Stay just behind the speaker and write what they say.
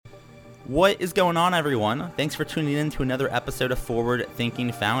What is going on, everyone? Thanks for tuning in to another episode of Forward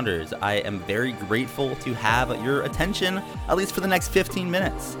Thinking Founders. I am very grateful to have your attention, at least for the next 15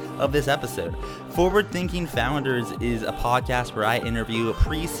 minutes of this episode. Forward Thinking Founders is a podcast where I interview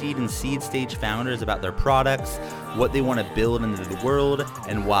pre-seed and seed stage founders about their products, what they want to build into the world,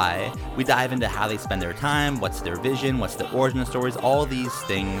 and why. We dive into how they spend their time, what's their vision, what's their origin stories, all these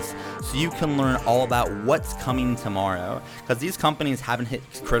things, so you can learn all about what's coming tomorrow. Because these companies haven't hit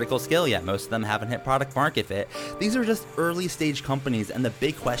critical scale yet. Most of them haven't hit product market fit. These are just early stage companies, and the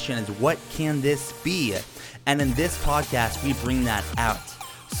big question is, what can this be? And in this podcast, we bring that out.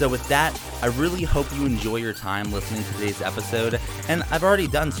 So with that, I really hope you enjoy your time listening to today's episode. And I've already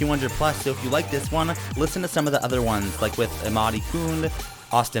done 200 plus, so if you like this one, listen to some of the other ones, like with Imadi Kund,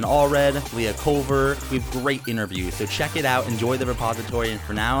 Austin Allred, Leah Culver. We have great interviews, so check it out, enjoy the repository, and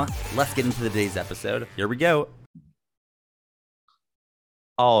for now, let's get into today's episode. Here we go.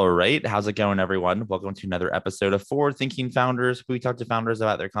 All right, how's it going, everyone? Welcome to another episode of Forward Thinking Founders. We talk to founders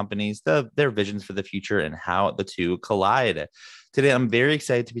about their companies, their visions for the future, and how the two collide. Today, I'm very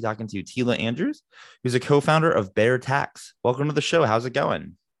excited to be talking to Tila Andrews, who's a co-founder of Bear Tax. Welcome to the show. How's it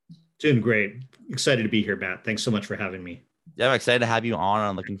going? Doing great. Excited to be here, Matt. Thanks so much for having me. Yeah, I'm excited to have you on.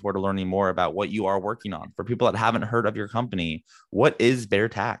 I'm looking forward to learning more about what you are working on. For people that haven't heard of your company, what is Bear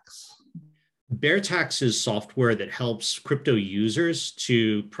Tax? Bear Tax is software that helps crypto users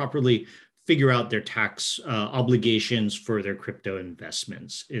to properly figure out their tax obligations for their crypto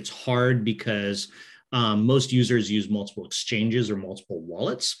investments. It's hard because most users use multiple exchanges or multiple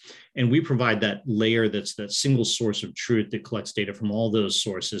wallets, and we provide that layer that's that single source of truth that collects data from all those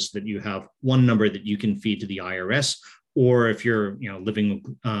sources so that you have one number that you can feed to the IRS, or if you're living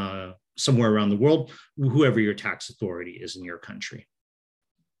somewhere around the world, whoever your tax authority is in your country.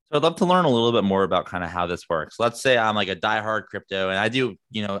 So I'd love to learn a little bit more about kind of how this works. Let's say I'm like a diehard crypto and I do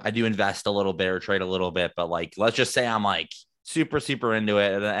invest a little bit or trade a little bit, but like, let's just say I'm like super into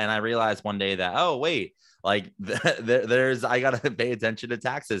it. And I realized one day that, oh, wait, like I got to pay attention to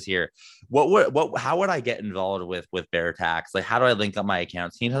taxes here. How would I get involved with Bear Tax? Like, how do I link up my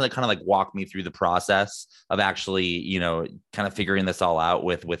accounts? Can you kind of like walk me through the process of actually, kind of figuring this all out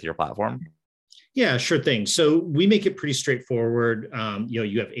with your platform? Yeah, sure thing. So we make it pretty straightforward.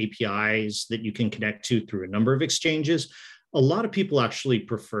 You have APIs that you can connect to through a number of exchanges. A lot of people actually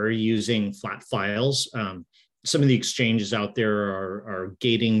prefer using flat files. Some of the exchanges out there are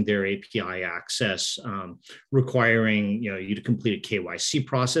gating their API access, requiring you to complete a KYC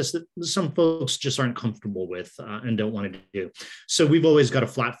process that some folks just aren't comfortable with and don't want to do. So we've always got a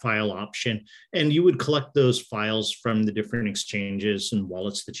flat file option, and you would collect those files from the different exchanges and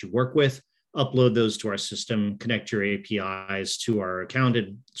wallets that you work with, upload those to our system, connect your APIs to our account.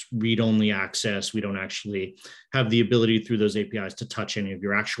 It's read-only access. We don't actually have the ability through those APIs to touch any of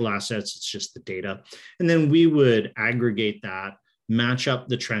your actual assets. It's just the data. And then we would aggregate that, match up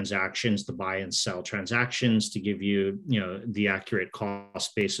the transactions, the buy and sell transactions to give you, the accurate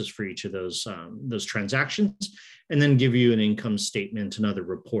cost basis for each of those transactions, and then give you an income statement and other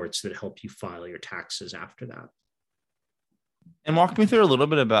reports that help you file your taxes after that. And walk me through a little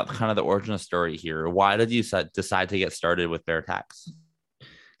bit about kind of the origin story here. Why did you decide to get started with Bear Tax?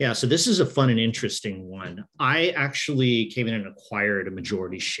 Yeah, so this is a fun and interesting one. I actually came in and acquired a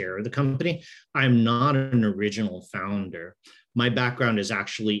majority share of the company. I'm not an original founder. My background is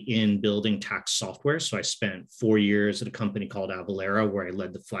actually in building tax software. So I spent 4 years at a company called Avalara, where I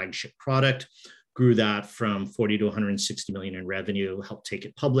led the flagship product, grew that from 40 to 160 million in revenue, helped take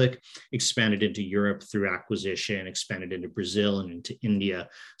it public, expanded into Europe through acquisition, expanded into Brazil and into India.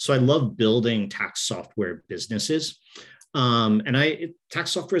 So I love building tax software businesses.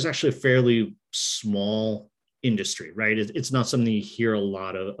 Tax software is actually a fairly small industry, right? It's not something you hear a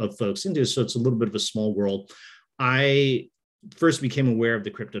lot of folks into. So it's a little bit of a small world. I first became aware of the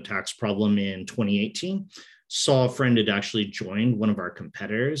crypto tax problem in 2018. Saw a friend had actually joined one of our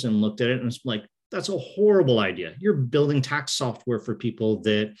competitors and looked at it and was like, that's a horrible idea. You're building tax software for people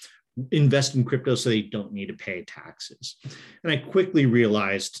that invest in crypto so they don't need to pay taxes. And I quickly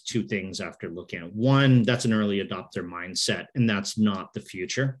realized two things after looking at it. One, that's an early adopter mindset, and that's not the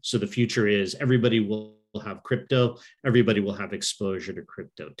future. So the future is everybody will have crypto, everybody will have exposure to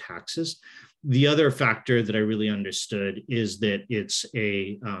crypto taxes. The other factor that I really understood is that it's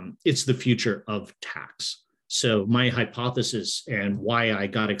the future of tax. So my hypothesis and why I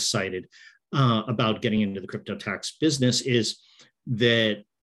got excited about getting into the crypto tax business is that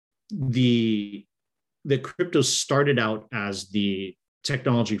the crypto started out as the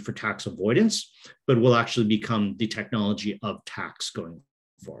technology for tax avoidance, but will actually become the technology of tax going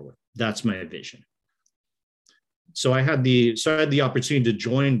forward. That's my vision. I had the opportunity to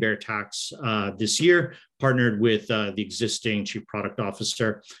join BearTax this year, partnered with the existing chief product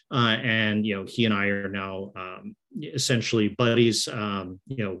officer, and he and I are now essentially buddies,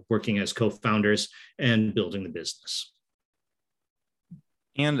 working as co-founders and building the business.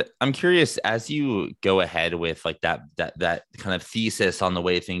 And I'm curious, as you go ahead with like that kind of thesis on the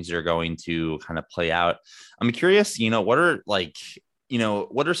way things are going to kind of play out, I'm curious, what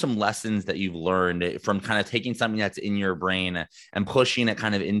are some lessons that you've learned from kind of taking something that's in your brain and pushing it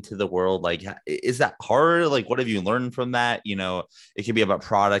kind of into the world? Like, is that hard? Like, what have you learned from that? It could be about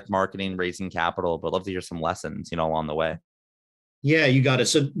product marketing, raising capital, but I'd love to hear some lessons, along the way. Yeah, you got it.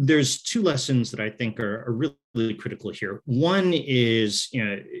 So there's two lessons that I think are really critical here. One is,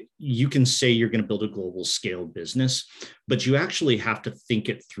 you can say you're going to build a global scale business, but you actually have to think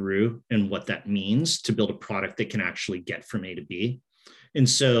it through and what that means to build a product that can actually get from A to B. And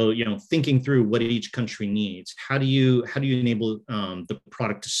so, thinking through what each country needs, how do you enable the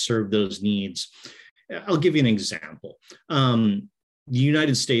product to serve those needs? I'll give you an example. The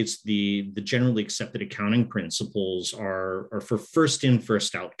United States, the generally accepted accounting principles are for first in,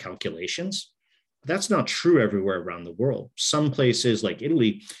 first out calculations. That's not true everywhere around the world. Some places like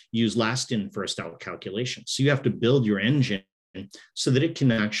Italy use last in, first out calculations. So you have to build your engine so that it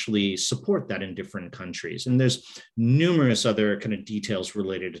can actually support that in different countries. And there's numerous other kind of details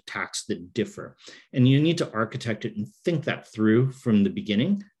related to tax that differ. And you need to architect it and think that through from the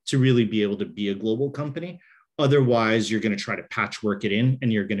beginning to really be able to be a global company. Otherwise, you're going to try to patchwork it in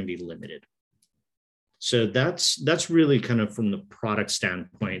and you're going to be limited. So that's really kind of from the product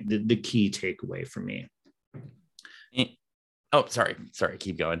standpoint, the key takeaway for me. Oh, sorry.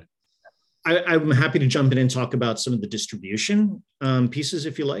 Keep going. I'm happy to jump in and talk about some of the distribution pieces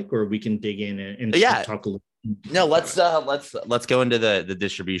if you like, or we can dig in and talk a little. No, let's go into the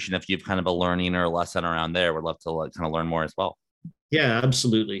distribution. If you've kind of a learning or a lesson around there, we'd love to kind of learn more as well. Yeah,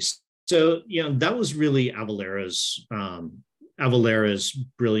 absolutely. So, that was really Avalara's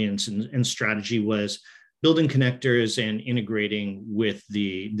brilliance and strategy was building connectors and integrating with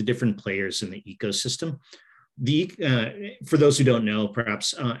the different players in the ecosystem. For those who don't know,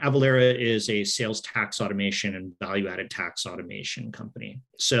 perhaps Avalara is a sales tax automation and value-added tax automation company.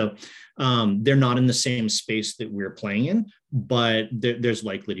 So they're not in the same space that we're playing in, but there's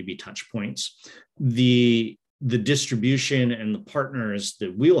likely to be touch points. The distribution and the partners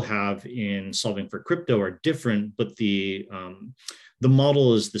that we'll have in solving for crypto are different, but the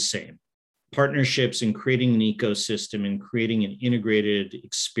model is the same. Partnerships and creating an ecosystem and creating an integrated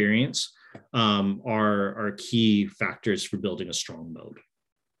experience are key factors for building a strong moat.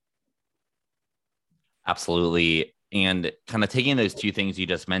 Absolutely. And kind of taking those two things you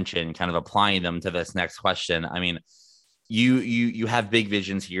just mentioned, kind of applying them to this next question. I mean, you have big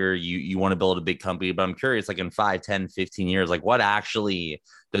visions here. You want to build a big company, but I'm curious, like in 5, 10, 15 years, like what actually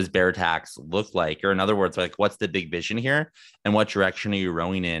does BearTax look like? Or in other words, like what's the big vision here and what direction are you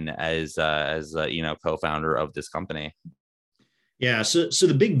rowing in as co-founder of this company? Yeah, so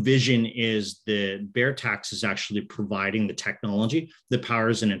the big vision is that BearTax is actually providing the technology that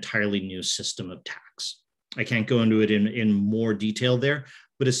powers an entirely new system of tax. I can't go into it in more detail there,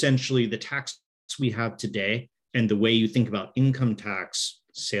 but essentially the tax we have today and the way you think about income tax,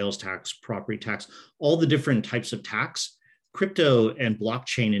 sales tax, property tax, all the different types of tax, crypto and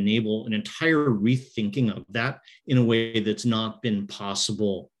blockchain enable an entire rethinking of that in a way that's not been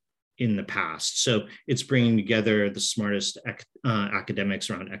possible in the past. So it's bringing together the smartest academics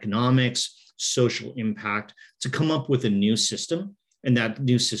around economics, social impact to come up with a new system, and that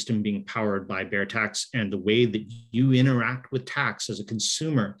new system being powered by BearTax, and the way that you interact with tax as a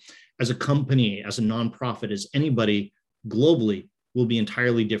consumer, as a company, as a nonprofit, as anybody globally will be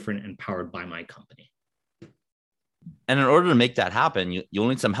entirely different and powered by my company. And in order to make that happen, you'll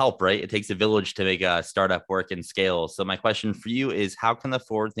need some help, right? It takes a village to make a startup work and scale. So my question for you is, how can the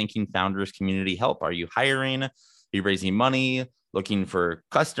forward-thinking founders community help? Are you hiring? Are you raising money? Looking for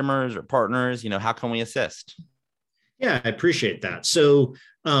customers or partners? How can we assist? Yeah, I appreciate that. So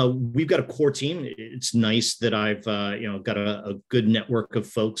we've got a core team. It's nice that I've got a good network of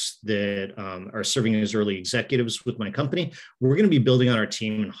folks that are serving as early executives with my company. We're going to be building on our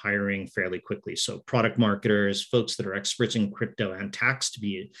team and hiring fairly quickly. So product marketers, folks that are experts in crypto and tax to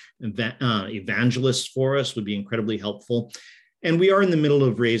be evangelists for us would be incredibly helpful. And we are in the middle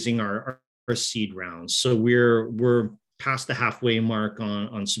of raising our seed rounds. So we're past the halfway mark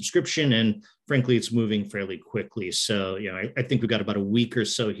on subscription, and frankly, it's moving fairly quickly. So, I think we've got about a week or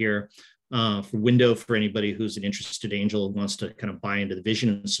so here for window for anybody who's an interested angel who wants to kind of buy into the vision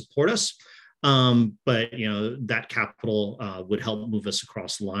and support us. But that capital would help move us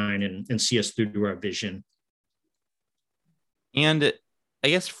across the line and see us through to our vision. And I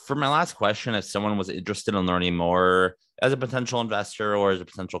guess for my last question, if someone was interested in learning more as a potential investor or as a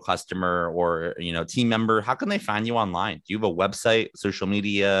potential customer or team member, how can they find you online? Do you have a website, social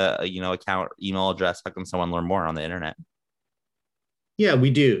media, account, email address? How can someone learn more on the internet? Yeah,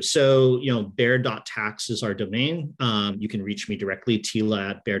 we do. So, bear.tax is our domain. You can reach me directly, Tila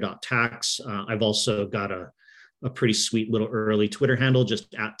at bear.tax. I've also got a pretty sweet little early Twitter handle,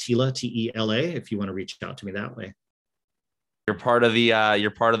 just at Tila, Tela, if you want to reach out to me that way. You're part of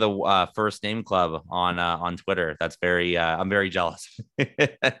the first name club on Twitter. That's very I'm very jealous.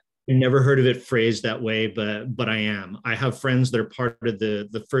 I never heard of it phrased that way, but I am. I have friends that are part of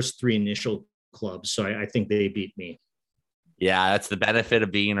the first three initial clubs, so I think they beat me. Yeah, that's the benefit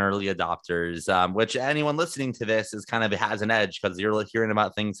of being early adopters, which anyone listening to this is kind of has an edge because you're hearing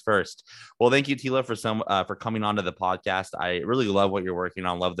about things first. Well, thank you, Tila, for coming onto the podcast. I really love what you're working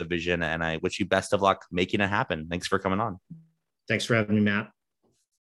on, love the vision, and I wish you best of luck making it happen. Thanks for coming on. Thanks for having me, Matt.